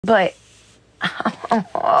But,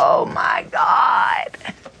 oh my God.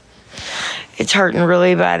 It's hurting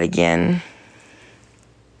really bad again.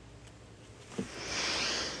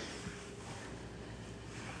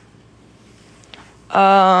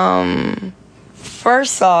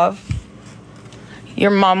 First off, your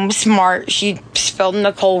mom was smart. She spelled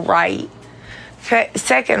Nicole right.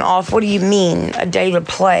 Second off, what do you mean, a day to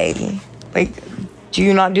play? Like, do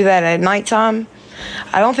you not do that at nighttime?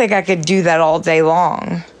 I don't think I could do that all day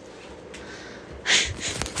long.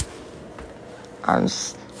 I'm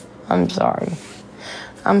sorry.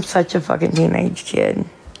 I'm such a fucking teenage kid.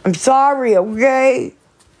 I'm sorry, okay?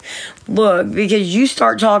 Look, because you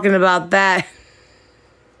start talking about that.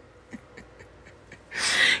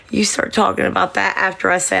 You start talking about that after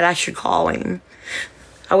I said I should call him.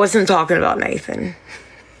 I wasn't talking about Nathan.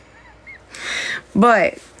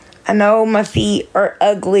 But I know my feet are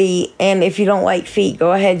ugly, and if you don't like feet,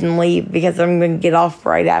 go ahead and leave because I'm going to get off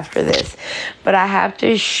right after this. But I have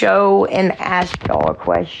to show and ask y'all a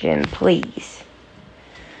question, please.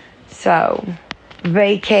 So,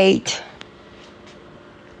 vacate.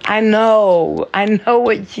 I know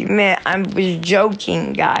what you meant. I was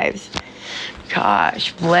joking, guys.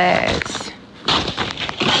 Gosh, bless.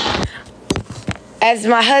 As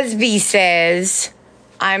my husband says,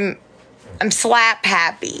 I'm slap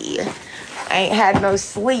happy. I ain't had no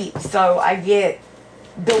sleep, so I get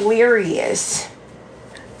delirious.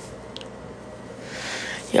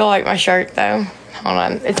 Y'all like my shirt, though? Hold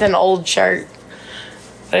on. It's an old shirt.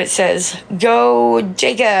 But it says, go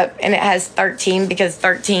Jacob, and it has 13 because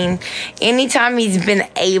 13, anytime he's been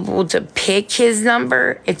able to pick his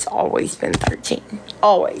number, it's always been 13.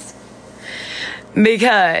 Always.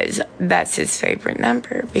 Because that's his favorite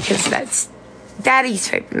number. Because that's Daddy's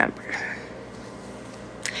favorite number.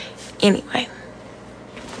 Anyway.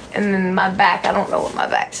 And then my back, I don't know what my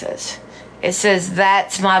back says. It says,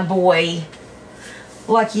 that's my boy,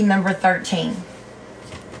 lucky number 13.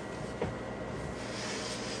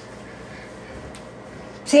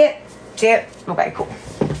 See it? See it? Okay, cool.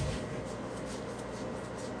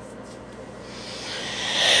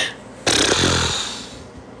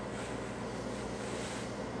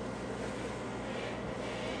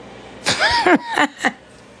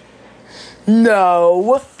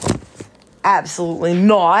 No. Absolutely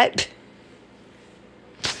not.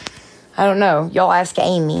 I don't know. Y'all ask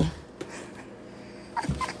Amy.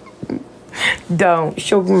 Don't.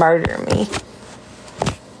 She'll murder me.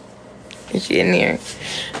 Is she in here?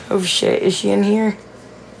 Oh shit, is she in here?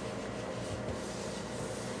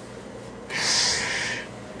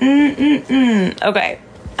 Okay,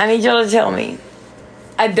 I need y'all to tell me.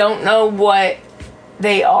 I don't know what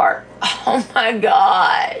they are. Oh my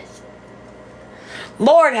gosh.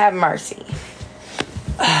 Lord have mercy.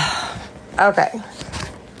 Okay.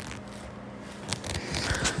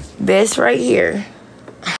 This right here.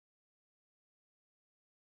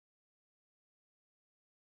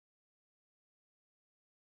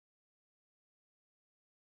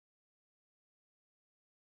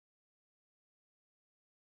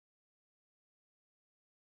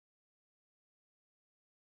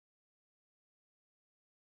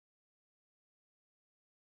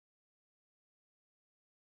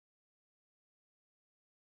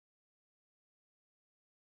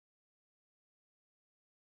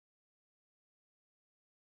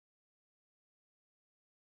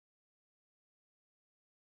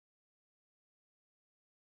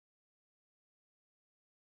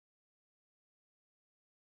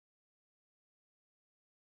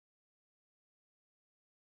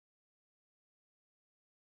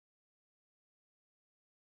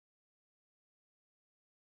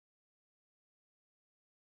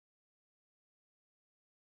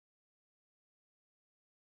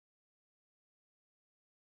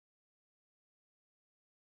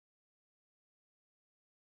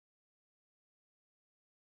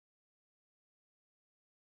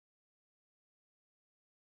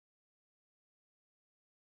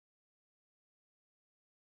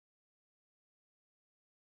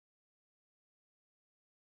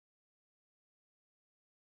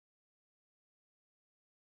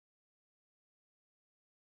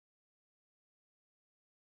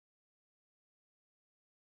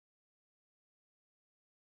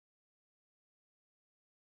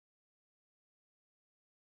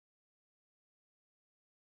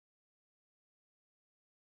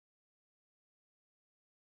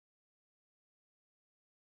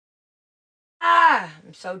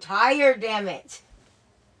 I'm so tired, damn it.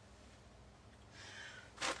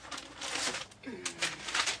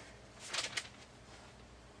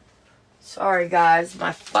 Sorry, guys.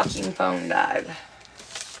 My fucking phone died.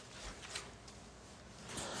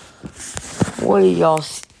 What are y'all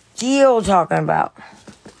still talking about?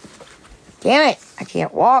 Damn it. I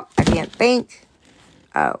can't walk. I can't think.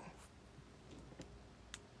 Oh.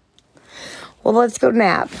 Well, let's go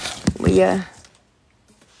nap.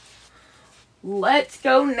 Let's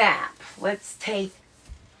go nap. Let's take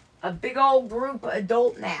a big old group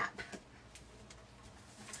adult nap.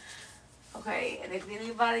 Okay, and if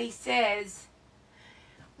anybody says,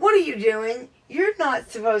 what are you doing? You're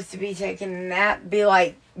not supposed to be taking a nap. Be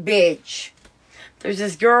like, bitch. There's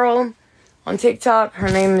this girl on TikTok. Her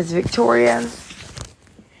name is Victoria.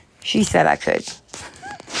 She said I could.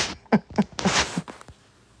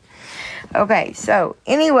 Okay, so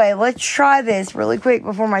anyway, let's try this really quick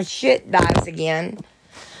before my shit dies again.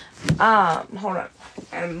 Hold on.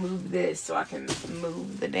 I gotta move this so I can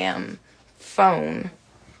move the damn phone.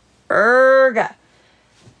 Erga.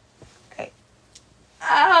 Okay.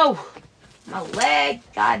 Oh, my leg.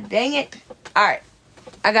 God dang it. Alright.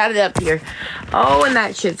 I got it up here. Oh, and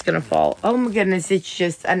that shit's gonna fall. Oh my goodness, it's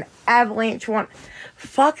just an avalanche one.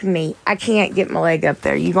 Fuck me. I can't get my leg up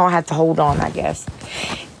there. You're gonna have to hold on, I guess.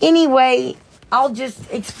 Anyway, I'll just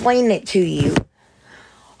explain it to you.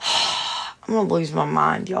 I'm gonna lose my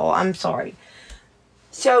mind, y'all. I'm sorry.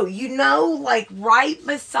 So, you know, like right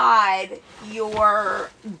beside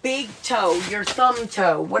your big toe, your thumb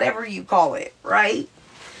toe, whatever you call it, right?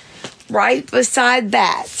 Right beside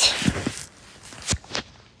that.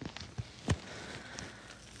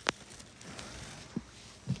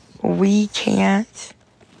 We can't.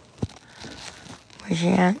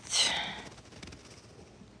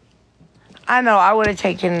 I know, I would have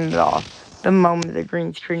taken it off the moment the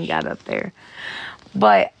green screen got up there.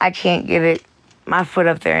 But I can't get my foot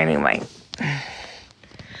up there anyway.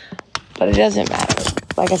 But it doesn't matter,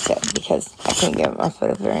 like I said, because I can't get my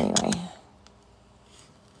foot up there anyway.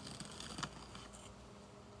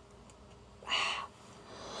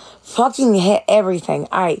 Fucking hit everything.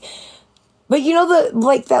 Alright. But you know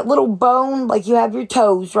that little bone, like you have your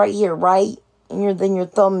toes right here, right? And then your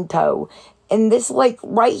thumb toe. And this, like,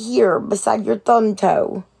 right here beside your thumb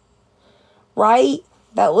toe. Right?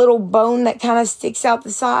 That little bone that kind of sticks out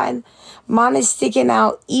the side. Mine is sticking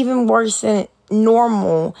out even worse than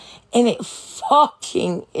normal. And it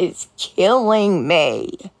fucking is killing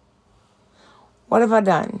me. What have I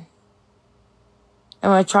done?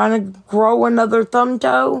 Am I trying to grow another thumb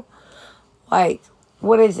toe? Like,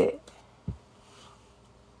 what is it?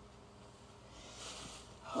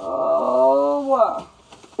 Oh, wow.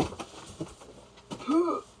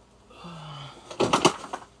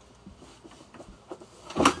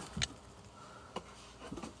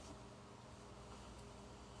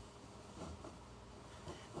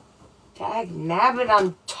 Dag nabbit,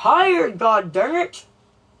 I'm tired, god darn it.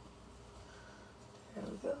 There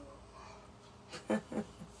we go.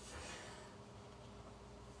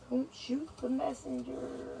 Don't shoot the messenger.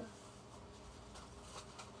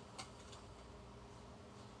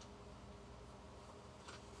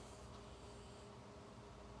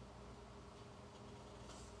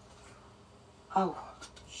 Oh,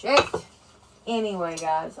 shit. Anyway,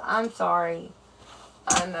 guys, I'm sorry.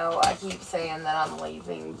 I know I keep saying that I'm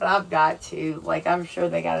leaving, but I've got to. Like, I'm sure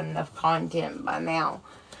they got enough content by now.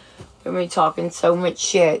 They're me talking so much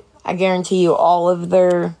shit. I guarantee you all of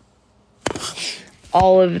their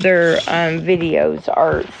videos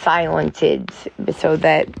are silenced so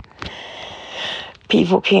that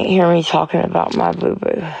people can't hear me talking about my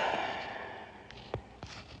boo-boo.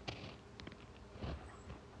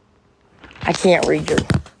 I can't read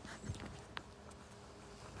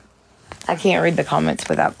the comments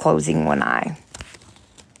without closing one eye.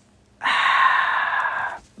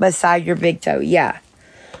 Beside your big toe, yeah.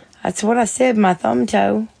 That's what I said, my thumb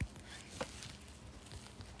toe.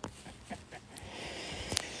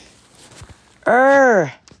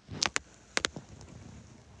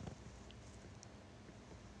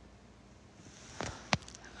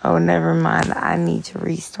 Oh, never mind. I need to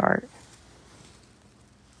restart.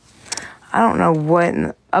 I don't know what,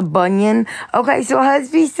 a bunion? Okay, so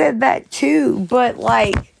husband said that too, but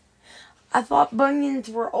like, I thought bunions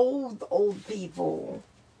were old people.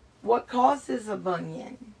 What causes a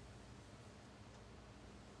bunion?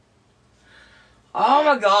 Oh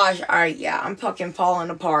my gosh, alright, yeah, I'm fucking falling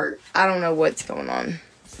apart. I don't know what's going on.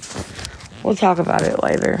 We'll talk about it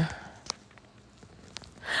later.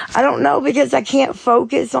 I don't know because I can't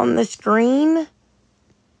focus on the screen.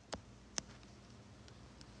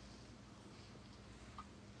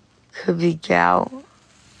 Could be gout.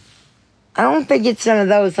 I don't think it's none of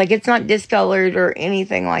those. Like, it's not discolored or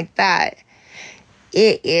anything like that.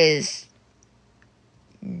 It is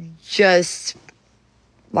just,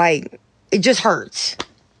 like, it just hurts.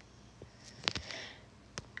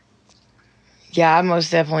 Yeah, I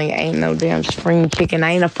most definitely ain't no damn spring chicken.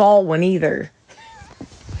 I ain't a fall one either.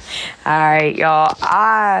 Alright, y'all.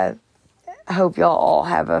 I hope y'all all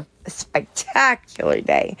have a spectacular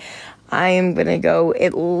day. I am going to go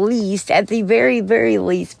at the very, very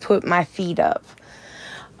least, put my feet up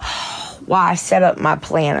while I set up my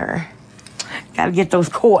planner. Got to get those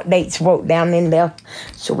court dates wrote down in there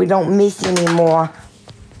so we don't miss any more.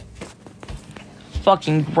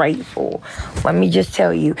 Fucking grateful. Let me just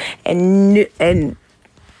tell you. And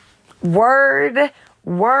words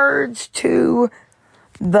to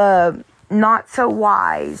the not so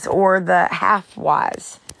wise or the half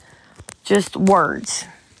wise. Just words.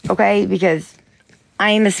 Okay? Because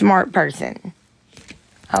I am a smart person.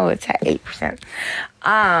 Oh, it's at 8%.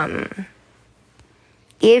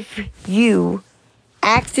 If you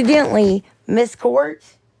accidentally miss court,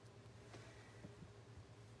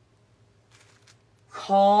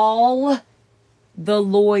 call the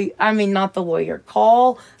lawyer. I mean, not the lawyer.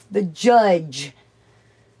 Call the judge.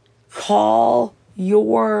 Call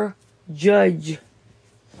your judge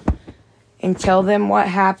and tell them what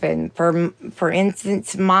happened. For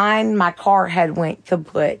instance, my car had went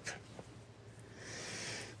kaput.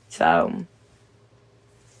 So,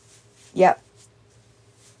 yep.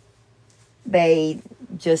 They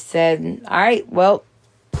just said, all right, well,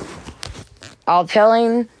 I'll tell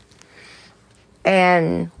him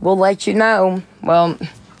and we'll let you know. Well,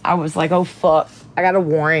 I was like, oh, fuck. I got a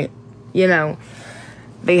warrant. You know,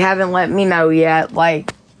 they haven't let me know yet.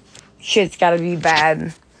 Like, shit's got to be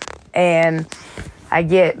bad. And I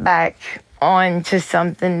get back on to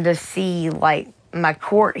something to see, like, my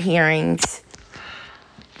court hearings.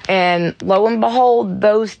 And lo and behold,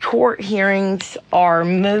 those court hearings are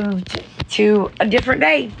moved to a different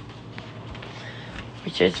day.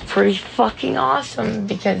 Which is pretty fucking awesome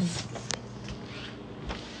because,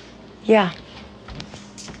 yeah.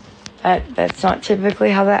 That's not typically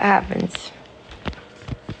how that happens.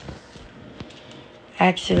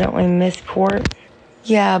 Accidentally missed court.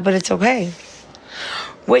 Yeah, but it's okay.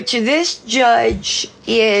 Which this judge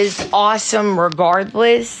is awesome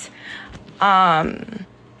regardless. And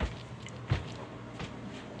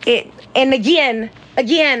again,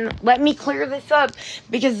 let me clear this up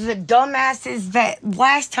because the dumbasses that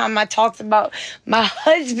last time I talked about my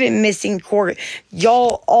husband missing court,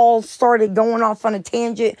 y'all all started going off on a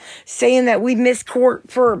tangent saying that we missed court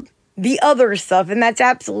for the other stuff, and that's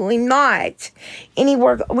absolutely not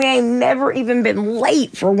anywhere. We ain't never even been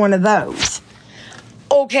late for one of those.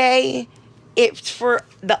 Okay? It's for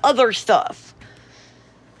the other stuff.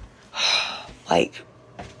 Like,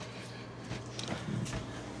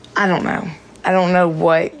 I don't know. I don't know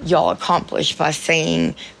what y'all accomplished by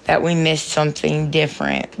saying that we missed something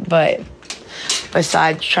different. But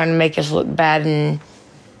besides trying to make us look bad and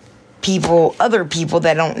other people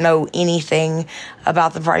that don't know anything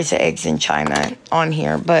about the price of eggs in China on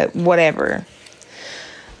here. But whatever.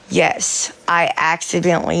 Yes, I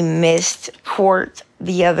accidentally missed court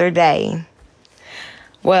the other day.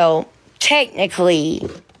 Well, technically,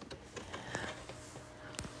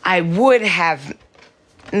 I would have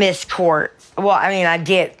missed court. Well, I mean, I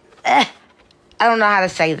did. I don't know how to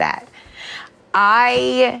say that.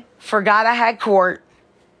 I forgot I had court.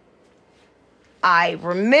 I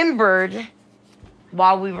remembered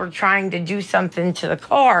while we were trying to do something to the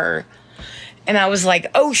car. And I was like,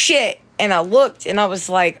 oh, shit. And I looked and I was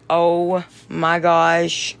like, oh, my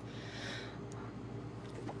gosh.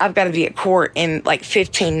 I've got to be at court in like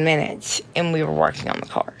 15 minutes. And we were working on the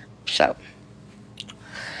car. So,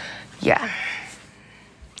 yeah.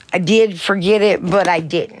 I did forget it, but I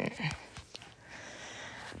didn't.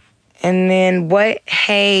 And then what?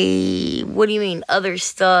 Hey, what do you mean other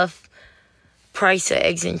stuff? Price of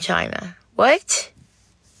eggs in China. What?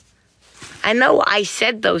 I know I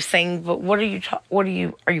said those things, but are you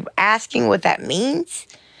asking what that means?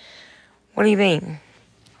 What do you mean?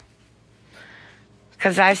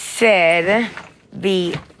 Because I said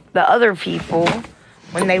the other people,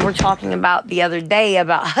 when they were talking about the other day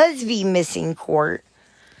about Husby missing court,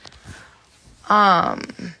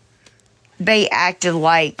 they acted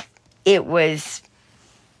like it was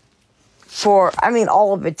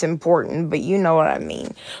all of it's important, but you know what I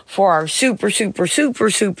mean. For our super, super, super,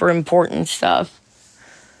 super important stuff.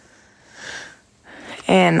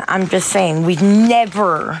 And I'm just saying, we've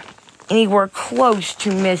never anywhere close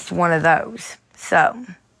to missed one of those. So,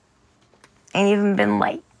 ain't even been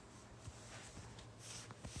late.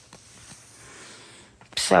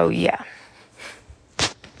 So, yeah.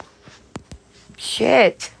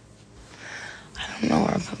 Shit. I don't know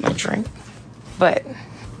where I put my drink. But,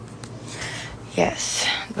 yes,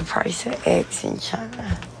 the price of eggs in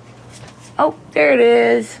China. Oh, there it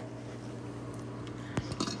is.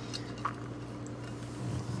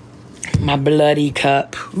 My bloody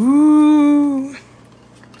cup. Ooh.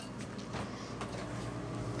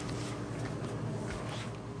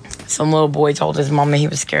 Some little boy told his mama he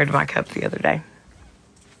was scared of my cup the other day.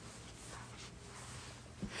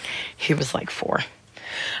 He was like 4.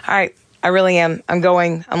 All right, I really am. I'm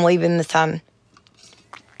going. I'm leaving this time.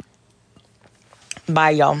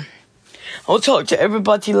 Bye, y'all. I'll talk to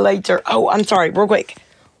everybody later. Oh, I'm sorry, real quick.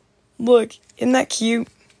 Look, isn't that cute?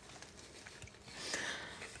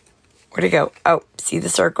 Where'd it go? Oh, see the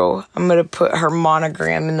circle? I'm going to put her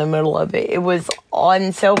monogram in the middle of it. It was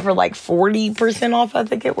on sale for like 40% off, I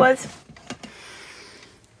think it was.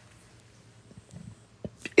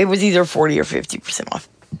 It was either 40 or 50% off.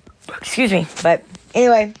 Excuse me. But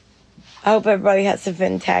anyway, I hope everybody has a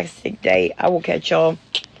fantastic day. I will catch y'all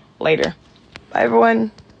later. Bye,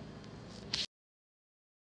 everyone.